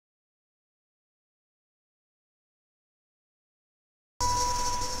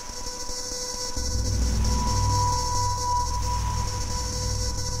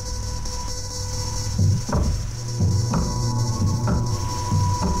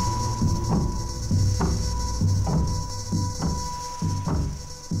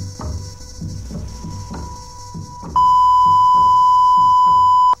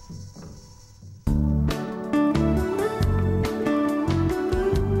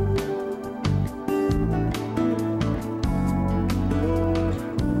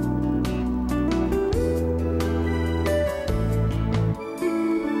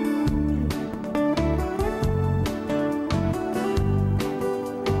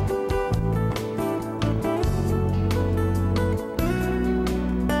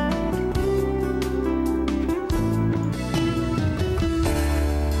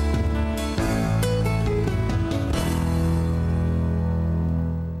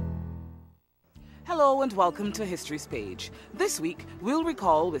Hello and welcome to History's Page. This week, we'll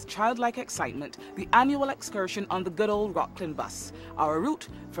recall with childlike excitement the annual excursion on the good old Rockland bus, our route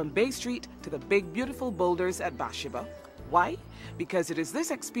from Bay Street to the big beautiful boulders at Bathsheba. Why? Because it is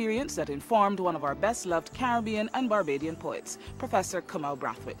this experience that informed one of our best-loved Caribbean and Barbadian poets, Professor Kamu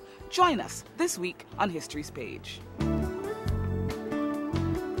Brathwaite. Join us this week on History's Page.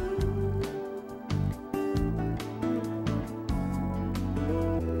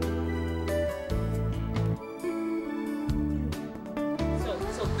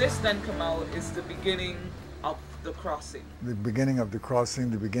 This then, Kamu, is the beginning of the crossing. The beginning of the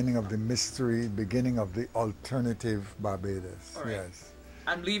crossing, the beginning of the mystery, beginning of the alternative Barbados. Right. Yes.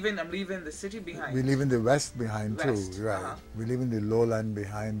 I'm leaving the city behind. We're leaving the west behind too, right? We're leaving the lowland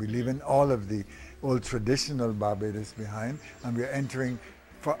behind. We're leaving all of the old traditional Barbados behind, and we're entering,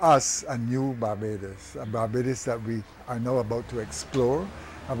 for us, a new Barbados, a Barbados that we are now about to explore,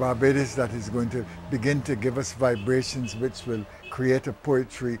 a Barbados that is going to begin to give us vibrations which will create a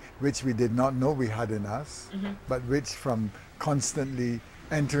poetry which we did not know we had in us, but which from constantly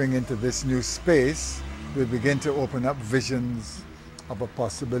entering into this new space will begin to open up visions of a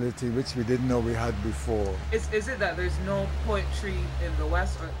possibility which we didn't know we had before. Is it that there's no poetry in the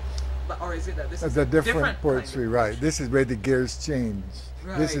West, or is it that this is a different poetry, kind of right? This is where the gears change.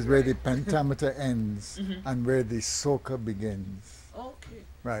 Right, this is where the pentameter ends and where the soca begins. Okay.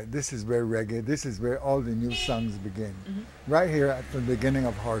 Right, this is where reggae, this is where all the new songs begin. Right here at the beginning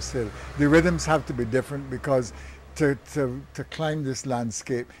of Horse Hill. The rhythms have to be different because to climb this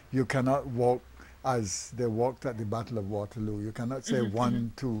landscape, you cannot walk as they walked at the Battle of Waterloo. You cannot say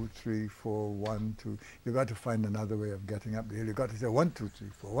 1, 2, 3, 4, 1, 2. You got to find another way of getting up the hill. You got to say 1, 2, 3,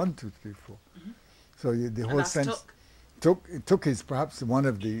 4, 1, 2, 3, 4. So the whole sense... Tuk is perhaps one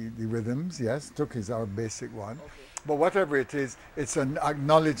of the rhythms, yes. Tuk is our basic one. Okay. But whatever it is, it's an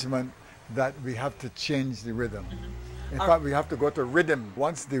acknowledgement that we have to change the rhythm. In fact, we have to go to rhythm.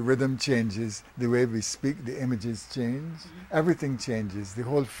 Once the rhythm changes, the way we speak, the images change, everything changes, the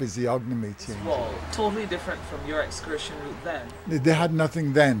whole physiognomy changes. Well, totally different from your excursion route then. They had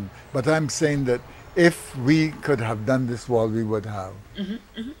nothing then, but I'm saying that if we could have done this wall, we would have.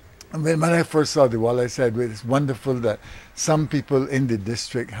 When I first saw the wall, I said, well, it's wonderful that some people in the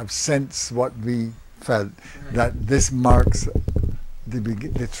district have sensed what we felt, that this marks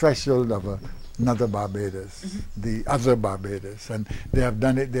the threshold of another Barbados, the other Barbados. And they have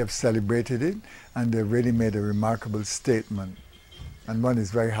done it, they have celebrated it, and they've really made a remarkable statement. And one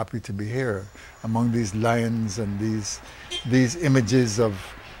is very happy to be here among these lions and these images of,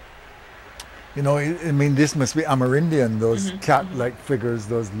 you know, I mean, this must be Amerindian, those cat-like figures,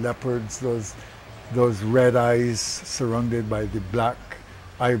 those leopards, those red eyes surrounded by the black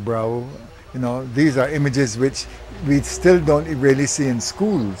eyebrow. You know, these are images which we still don't really see in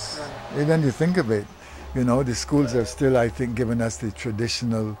schools. When you think of it, you know, the schools have still, I think, given us the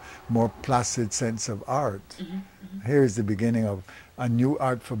traditional, more placid sense of art. Here is the beginning of a new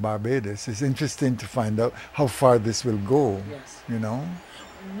art for Barbados. It's interesting to find out how far this will go, you know.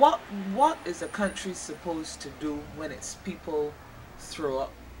 What is a country supposed to do when its people throw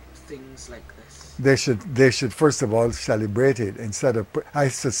up things like this? They should first of all celebrate it instead of. I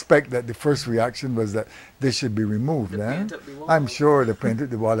suspect that the first reaction was that they should be removed. Paint up the wall. I'm sure they paint up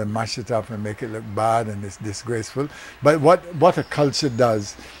the wall and mash it up and make it look bad and it's disgraceful. But what a culture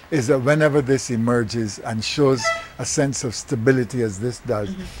does is that whenever this emerges and shows a sense of stability as this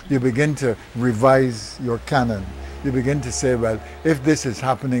does, you begin to revise your canon. You begin to say, well, if this is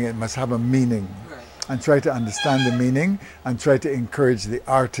happening, it must have a meaning. And try to understand the meaning and try to encourage the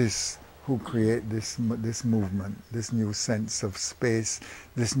artists who create this movement, this new sense of space,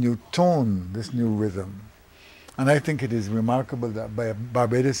 this new tone, this new rhythm. And I think it is remarkable that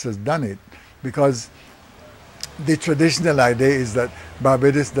Barbados has done it, because the traditional idea is that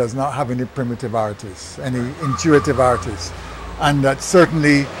Barbados does not have any primitive artists, any intuitive artists, and that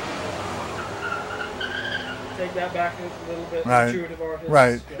certainly... Take that back a little bit, intuitive artists.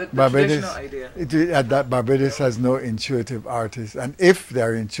 Right. The Barbados, traditional idea. That Barbados has no intuitive artists, and if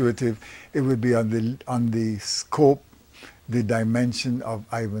they're intuitive, it would be on the scope, the dimension of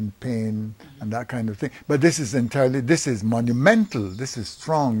Ivan Payne and that kind of thing. But this is monumental, this is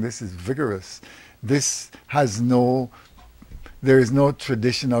strong, this is vigorous. This has there is no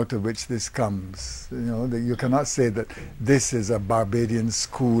tradition out of which this comes. You know, you cannot say that this is a Barbadian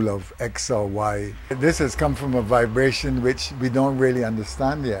school of X or Y. This has come from a vibration which we don't really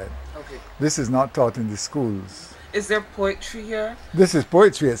understand yet. Okay. This is not taught in the schools. Is there poetry here? This is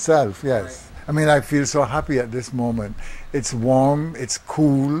poetry itself, yes. Right. I mean, I feel so happy at this moment. It's warm, it's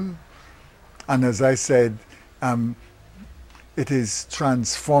cool, and as I said, it is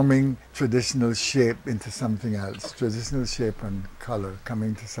transforming traditional shape into something else, traditional shape and color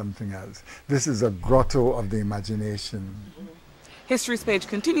coming to something else. This is a grotto of the imagination. History's Page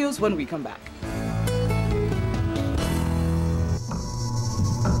continues when we come back.